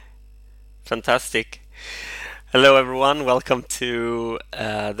Fantastic. Hello, everyone. Welcome to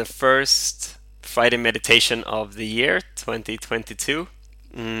the first Friday meditation of the year 2022.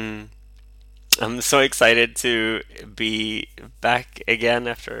 Mm, I'm so excited to be back again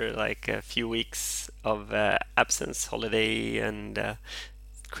after like a few weeks of absence, holiday, and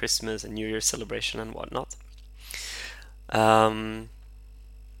Christmas and New Year celebration and whatnot. Um,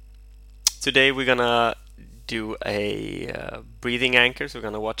 Today we're gonna do a breathing anchor. So we're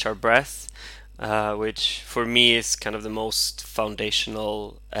gonna watch our breath, which for me is kind of the most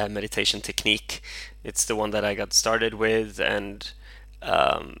foundational meditation technique. It's the one that I got started with, and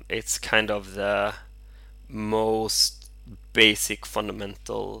it's kind of the most basic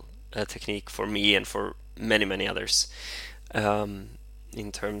fundamental technique for me and for many, many others um,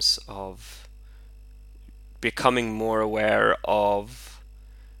 in terms of becoming more aware of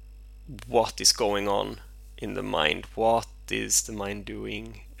what is going on in the mind, what is the mind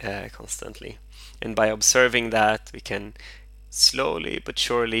doing constantly. And by observing that, we can slowly but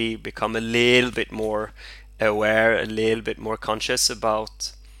surely become a little bit more aware, a little bit more conscious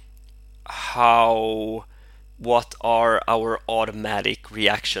about how, what are our automatic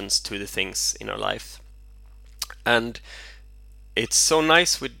reactions to the things in our life. And it's so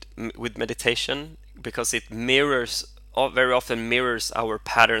nice with meditation because it mirrors, very often mirrors our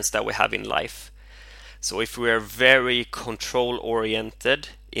patterns that we have in life. So if we are very control oriented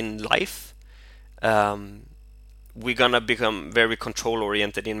in life, um, we're gonna become very control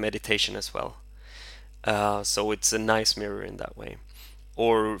oriented in meditation as well. So it's a nice mirror in that way.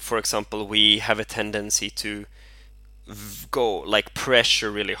 Or, for example, we have a tendency to go like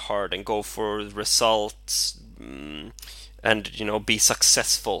pressure really hard and go for results, and be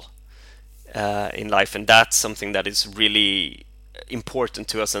successful in life, and that's something that is really important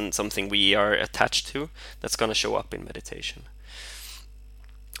to us and something we are attached to. That's going to show up in meditation.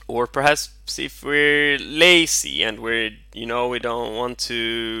 Or perhaps if we're lazy and we don't want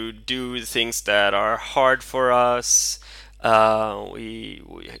to do things that are hard for us, we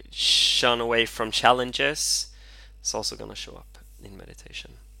shun away from challenges. It's also going to show up in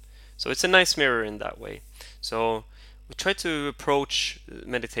meditation. So it's a nice mirror in that way. So we try to approach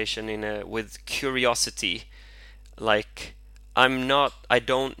meditation with curiosity. Like, I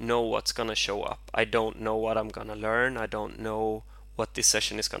don't know what's gonna show up. I don't know what I'm gonna learn. I don't know what this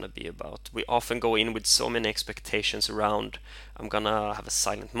session is gonna be about. We often go in with so many expectations around, I'm gonna have a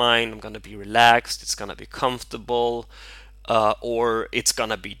silent mind, I'm gonna be relaxed, it's gonna be comfortable, or it's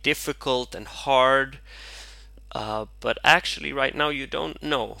gonna be difficult and hard. But actually, right now, you don't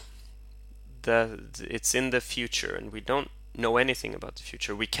know. It's in the future, and we don't know anything about the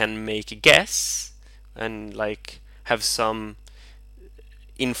future. We can make a guess and like have some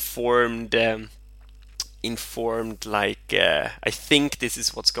informed like I think this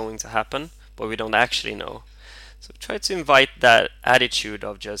is what's going to happen, but we don't actually know. So try to invite that attitude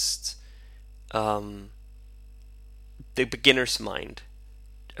of just um, the beginner's mind,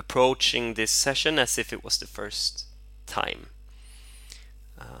 approaching this session as if it was the first time.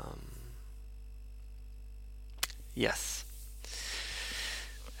 um, yes.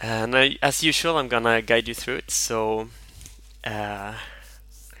 And as usual, I'm gonna guide you through it. So uh,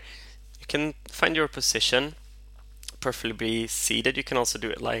 you can find your position, preferably seated. You can also do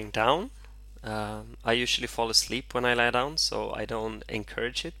it lying down. I usually fall asleep when I lie down, so I don't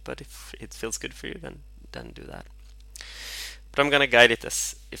encourage it. But if it feels good for you, then do that. But I'm gonna guide it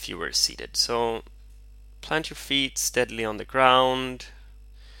as if you were seated. So plant your feet steadily on the ground.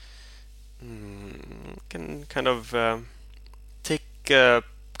 You can kind of take a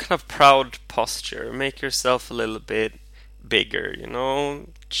kind of proud posture. Make yourself a little bit bigger,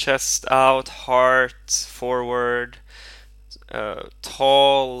 chest out, heart forward,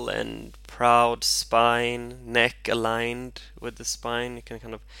 tall and proud spine, neck aligned with the spine. You can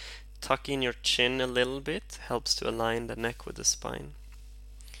kind of tuck in your chin a little bit, helps to align the neck with the spine.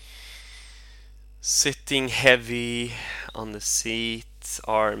 Sitting heavy on the seat,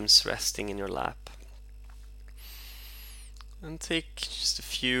 arms resting in your lap. And take just a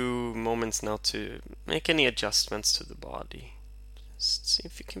few moments now to make any adjustments to the body. Just see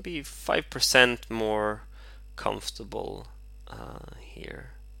if you can be 5% more comfortable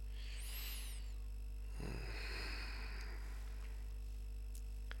here.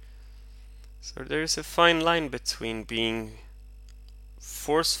 So there's a fine line between being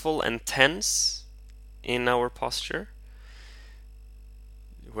forceful and tense in our posture,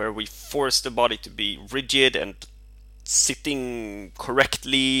 where we force the body to be rigid and sitting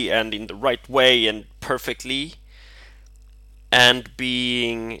correctly and in the right way and perfectly, and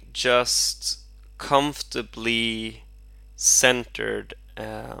being just comfortably centered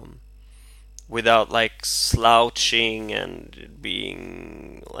without like slouching and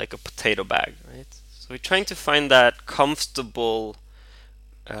being like a potato bag, right? So we're trying to find that comfortable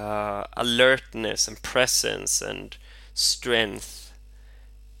alertness and presence and strength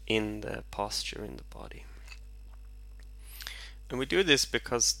in the posture in the body. And we do this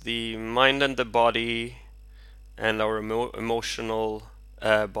because the mind and the body and our emotional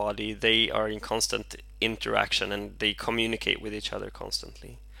body, they are in constant interaction and they communicate with each other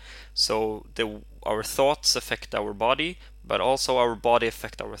constantly. So our thoughts affect our body, but also our body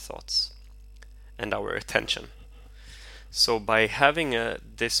affect our thoughts and our attention. So by having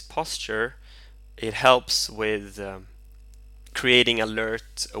this posture, it helps with creating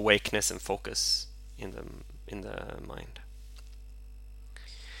alert, awakeness, and focus in the mind.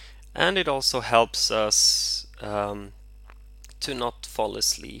 And it also helps us to not fall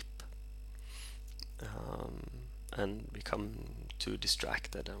asleep and become too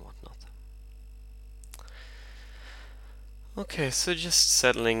distracted and whatnot. Okay, so just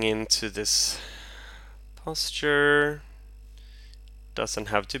settling into this posture. Doesn't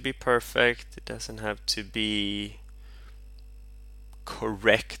have to be perfect, it doesn't have to be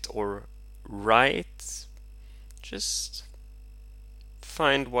correct or right. Just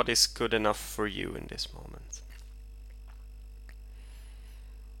find what is good enough for you in this moment.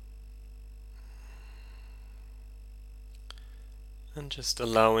 And just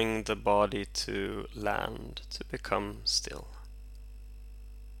allowing the body to land, to become still.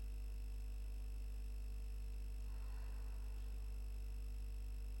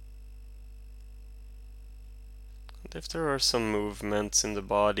 And if there are some movements in the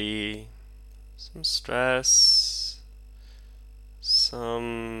body, some stress,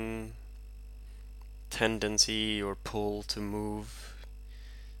 some tendency or pull to move,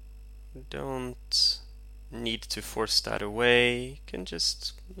 don't need to force that away. You can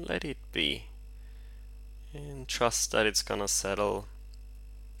just let it be and trust that it's gonna settle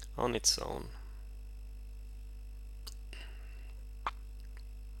on its own.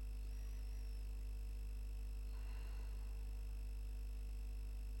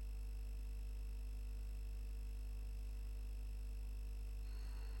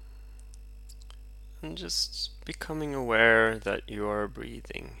 And just becoming aware that you are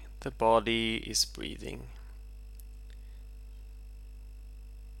breathing. The body is breathing.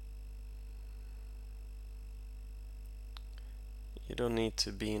 You don't need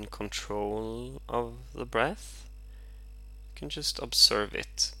to be in control of the breath. You can just observe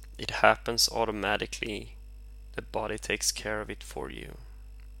it. It happens automatically. The body takes care of it for you.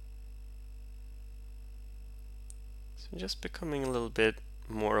 So just becoming a little bit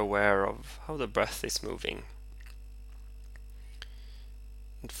more aware of how the breath is moving.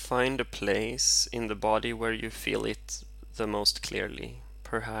 And find a place in the body where you feel it the most clearly.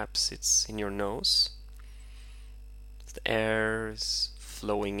 Perhaps it's in your nose. The air is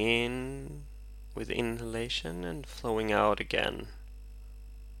flowing in with inhalation and flowing out again.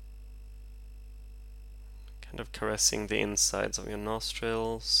 Kind of caressing the insides of your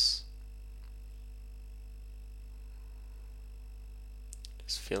nostrils.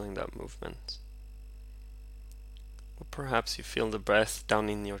 Just feeling that movement. Or perhaps you feel the breath down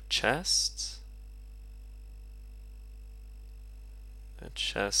in your chest. The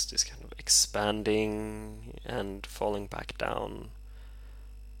chest is kind of expanding and falling back down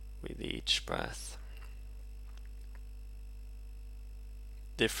with each breath.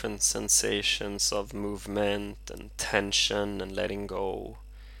 Different sensations of movement and tension and letting go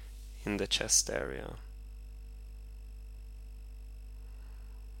in the chest area.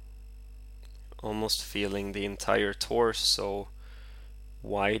 Almost feeling the entire torso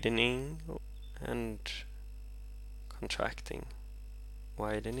widening and contracting.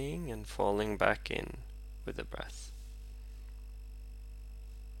 Widening and falling back in with the breath.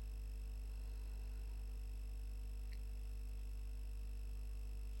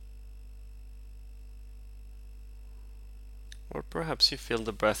 Or perhaps you feel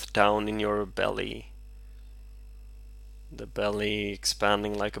the breath down in your belly. The belly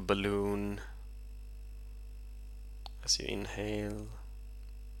expanding like a balloon as you inhale.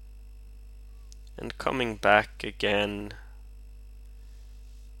 And coming back again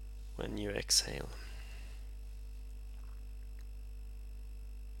when you exhale.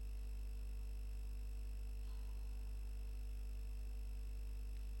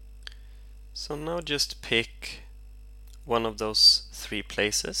 So now just pick one of those three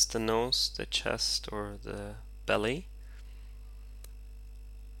places, the nose, the chest, or the belly,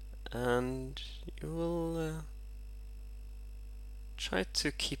 and you will try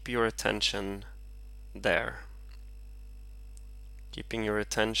to keep your attention there. Keeping your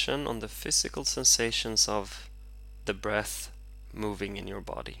attention on the physical sensations of the breath moving in your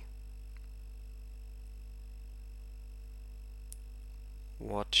body.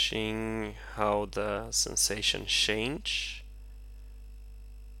 Watching how the sensations change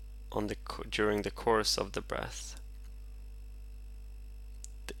during the course of the breath.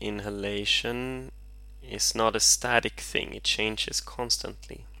 The inhalation is not a static thing, it changes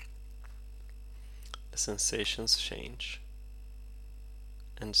constantly. The sensations change.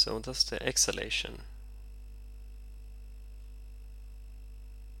 And so does the exhalation.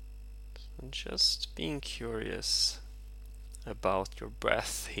 So just being curious about your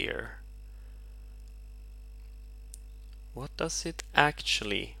breath here. What does it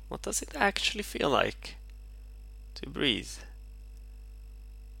actually feel like to breathe?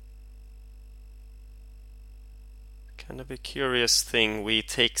 Kind of a curious thing. We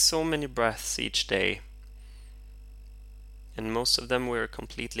take so many breaths each day, and most of them we're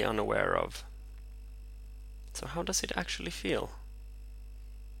completely unaware of. So how does it actually feel?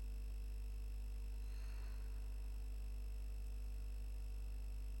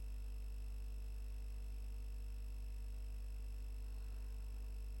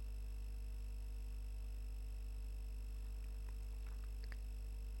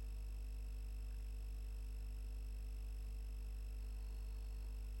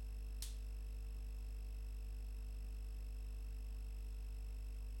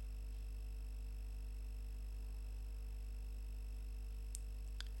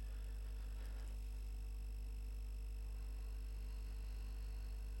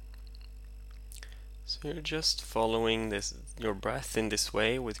 So you're just following your breath in this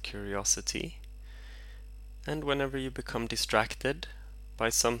way with curiosity. And whenever you become distracted by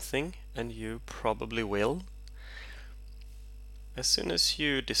something, and you probably will, as soon as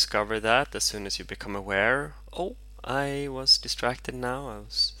you discover that, as soon as you become aware, oh, I was distracted now, I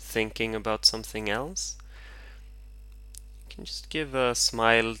was thinking about something else, you can just give a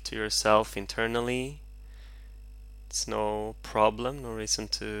smile to yourself internally. It's no problem, no reason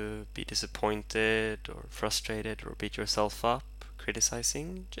to be disappointed or frustrated or beat yourself up,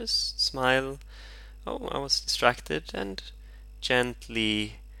 criticizing. Just smile. Oh, I was distracted, and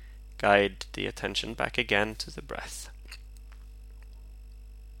gently guide the attention back again to the breath.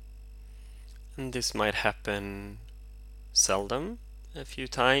 And this might happen seldom, a few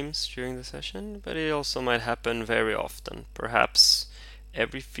times during the session, but it also might happen very often, perhaps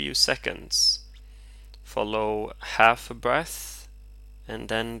every few seconds. Follow half a breath and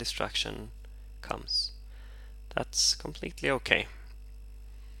then distraction comes. That's completely okay.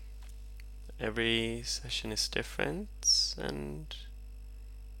 Every session is different, and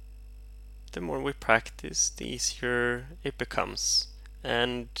the more we practice, the easier it becomes,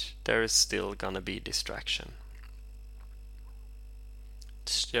 and there is still gonna be distraction.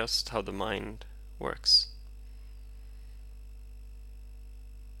 It's just how the mind works.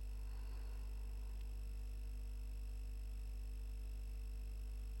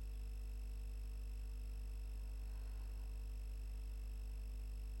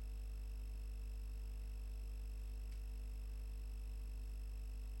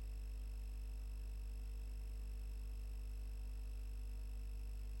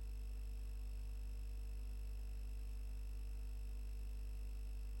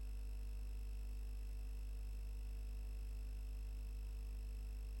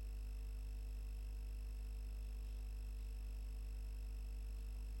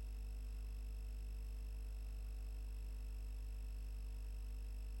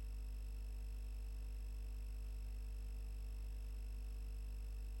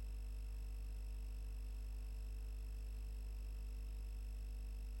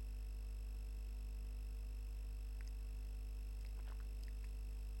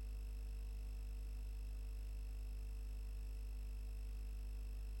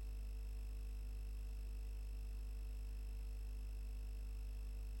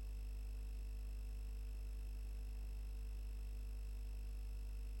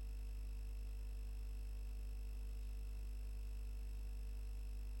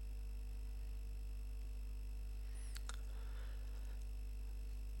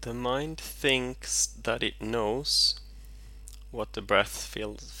 The mind thinks that it knows what the breath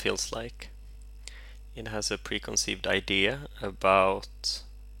feels like. It has a preconceived idea about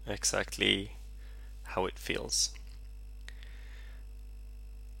exactly how it feels.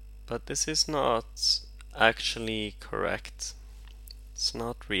 But this is not actually correct. It's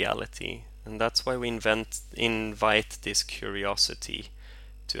not reality. And that's why we invite this curiosity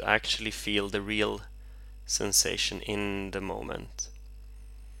to actually feel the real sensation in the moment,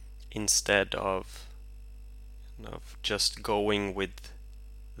 instead of of just going with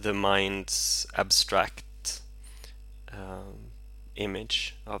the mind's abstract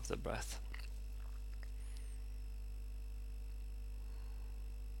image of the breath.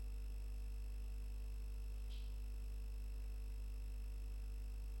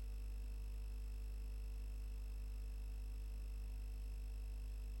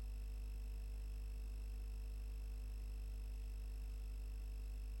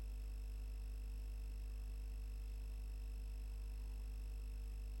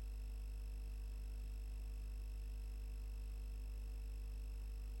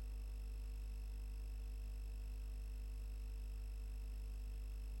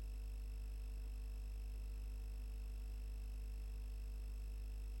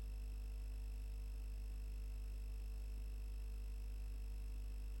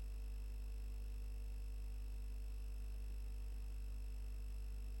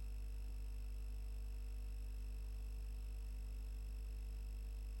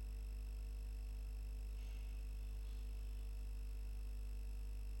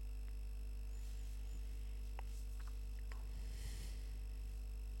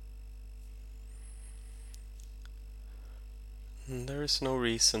 There is no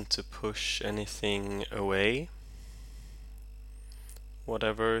reason to push anything away.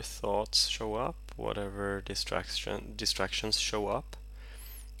 Whatever thoughts show up, whatever distractions show up,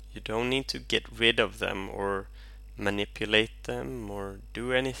 you don't need to get rid of them or manipulate them or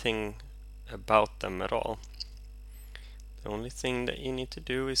do anything about them at all. The only thing that you need to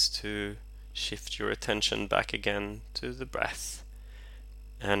do is to shift your attention back again to the breath.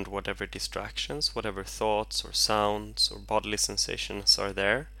 And whatever distractions, whatever thoughts or sounds or bodily sensations are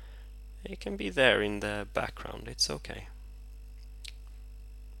there, they can be there in the background. It's okay.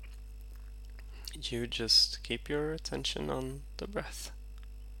 You just keep your attention on the breath.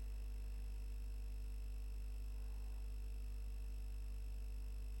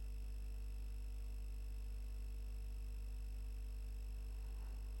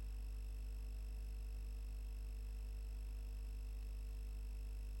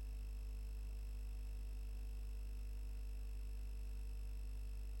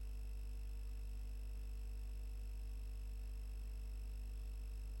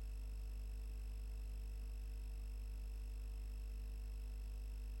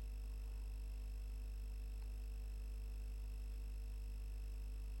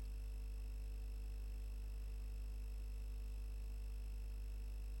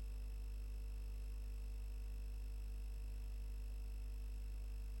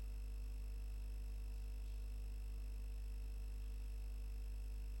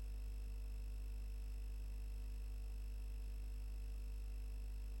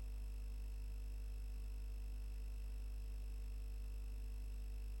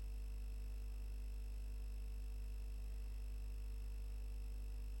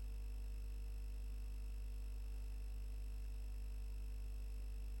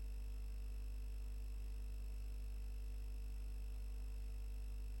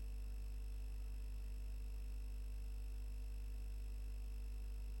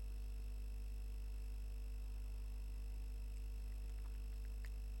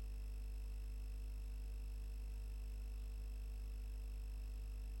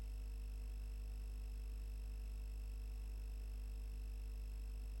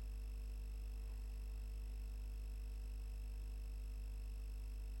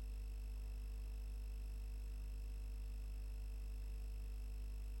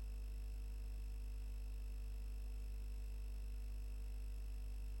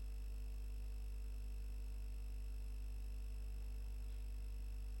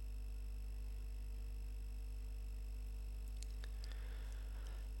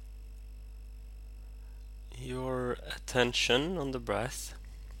 Your attention on the breath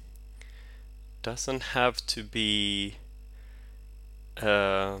doesn't have to be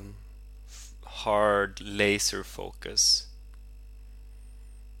hard laser focus.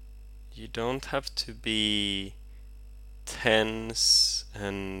 You don't have to be tense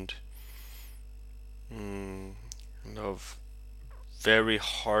and kind of very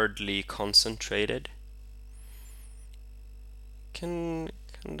hardly concentrated. You can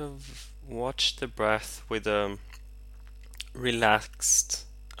kind of watch the breath with a relaxed,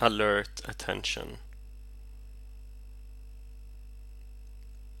 alert attention.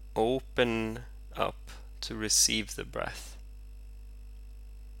 Open up to receive the breath.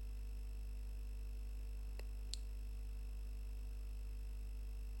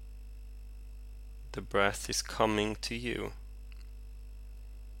 The breath is coming to you.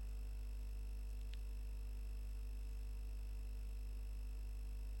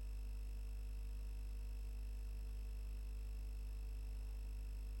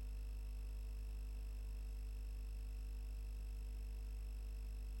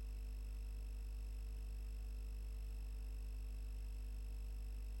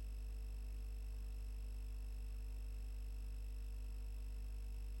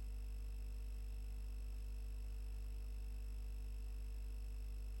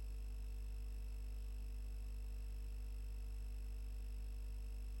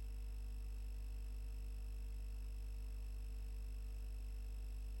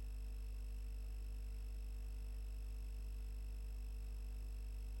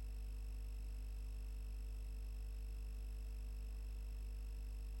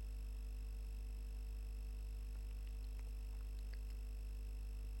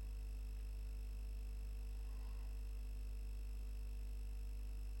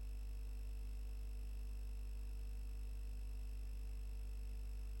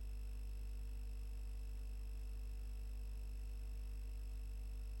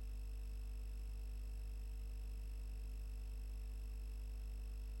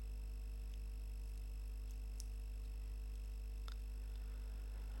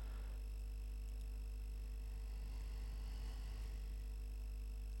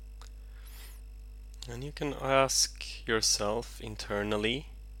 And you can ask yourself internally,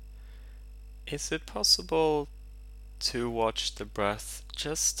 is it possible to watch the breath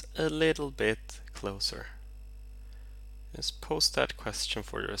just a little bit closer? Just post that question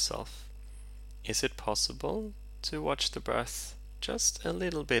for yourself. Is it possible to watch the breath just a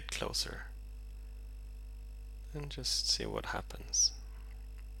little bit closer? And just see what happens.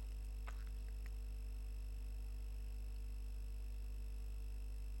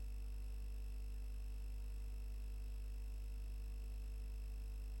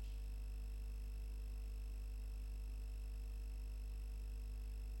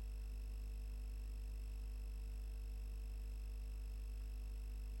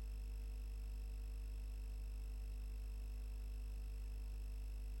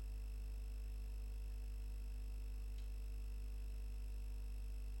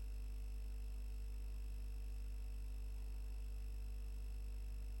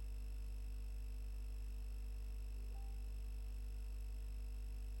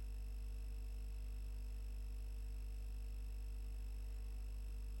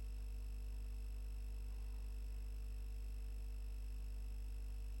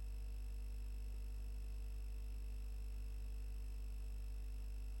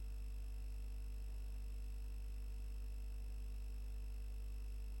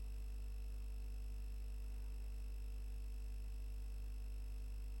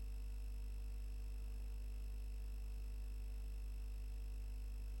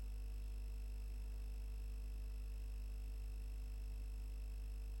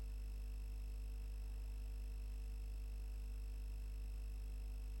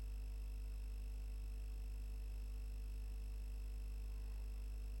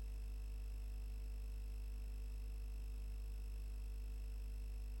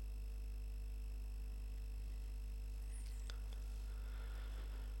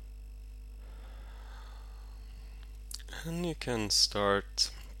 And you can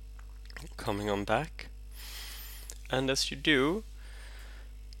start coming on back. And as you do,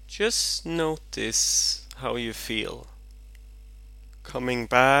 just notice how you feel. Coming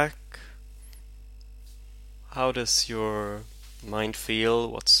back, how does your mind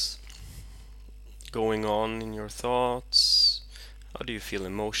feel? What's going on in your thoughts? How do you feel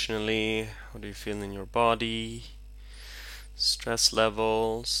emotionally? How do you feel in your body? Stress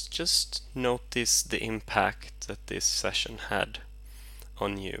levels. Just notice the impact that this session had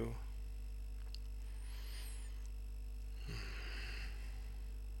on you.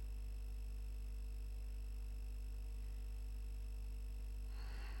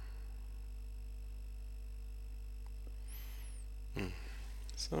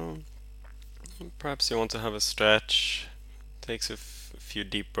 So perhaps you want to have a stretch. Takes a few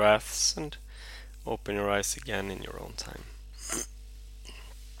deep breaths and open your eyes again in your own time.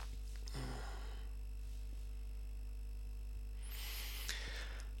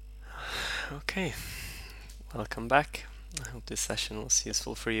 Okay, welcome back. I hope this session was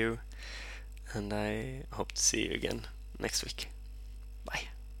useful for you, and I hope to see you again next week. Bye.